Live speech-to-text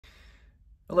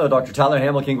Hello, Dr. Tyler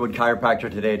Hamill, Kingwood Chiropractor,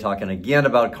 today talking again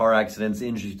about car accidents,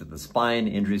 injuries to the spine,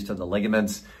 injuries to the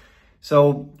ligaments.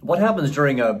 So what happens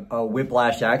during a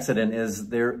whiplash accident is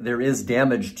there is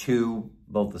damage to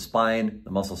both the spine,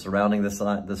 the muscle surrounding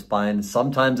the spine,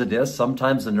 sometimes a disc,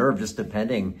 sometimes a nerve, just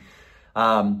depending.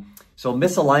 So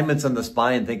misalignments in the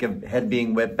spine, think of head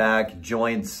being whipped back,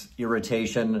 joints,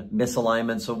 irritation,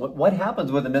 misalignment. So what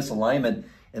happens with a misalignment,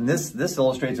 and this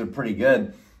illustrates it pretty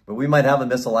good, but we might have a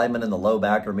misalignment in the low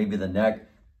back or maybe the neck.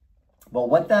 Well,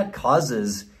 what that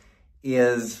causes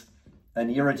is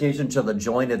an irritation to the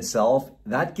joint itself.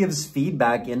 That gives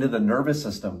feedback into the nervous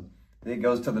system. It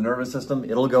goes to the nervous system.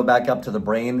 It'll go back up to the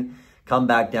brain, come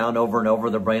back down over and over.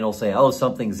 The brain will say, oh,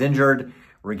 something's injured.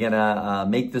 We're going to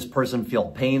make this person feel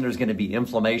pain. There's going to be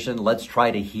inflammation. Let's try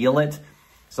to heal it.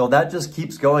 So that just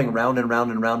keeps going round and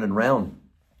round and round and round.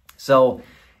 So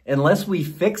unless we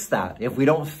fix that, if we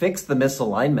don't fix the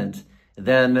misalignment,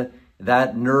 then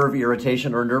that nerve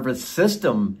irritation or nervous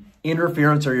system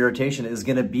interference or irritation is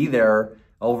going to be there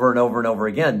over and over and over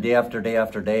again, day after day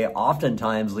after day,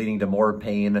 oftentimes leading to more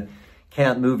pain,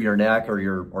 can't move your neck or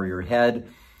your head.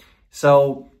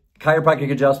 So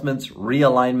chiropractic adjustments,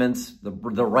 realignments, the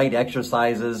right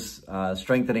exercises,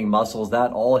 strengthening muscles,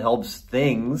 that all helps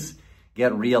things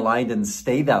get realigned and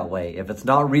stay that way. If it's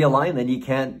not realigned, then you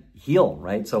can't heal,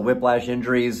 right? So whiplash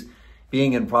injuries,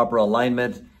 being in proper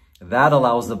alignment, that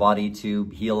allows the body to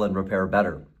heal and repair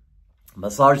better.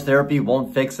 Massage therapy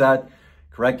won't fix that.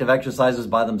 Corrective exercises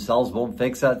by themselves won't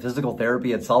fix that. Physical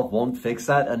therapy itself won't fix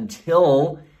that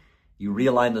until you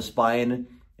realign the spine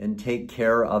and take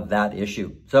care of that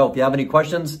issue. So if you have any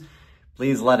questions,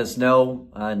 please let us know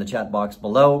in the chat box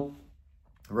below.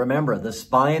 Remember, the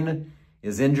spine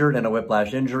is injured in a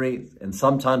whiplash injury, and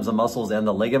sometimes the muscles and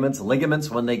the ligaments. Ligaments,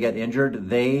 when they get injured,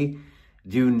 they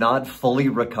do not fully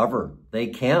recover. They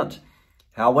can't.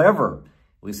 However,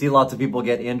 we see lots of people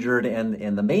get injured,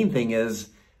 and the main thing is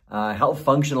how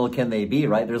functional can they be,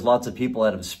 right? There's lots of people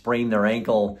that have sprained their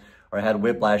ankle or had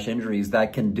whiplash injuries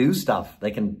that can do stuff. They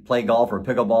can play golf or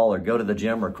pickleball or go to the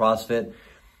gym or CrossFit.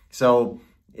 So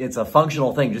it's a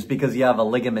functional thing. Just because you have a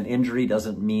ligament injury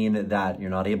doesn't mean that you're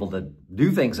not able to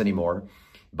do things anymore.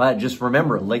 But just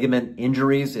remember, ligament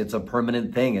injuries, it's a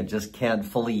permanent thing. It just can't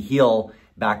fully heal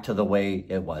back to the way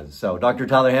it was. So Dr.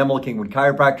 Tyler Hamill, Kingwood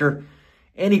Chiropractor.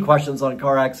 Any questions on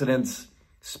car accidents,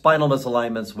 spinal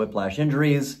misalignments, whiplash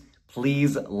injuries,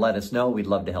 please let us know. We'd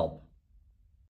love to help.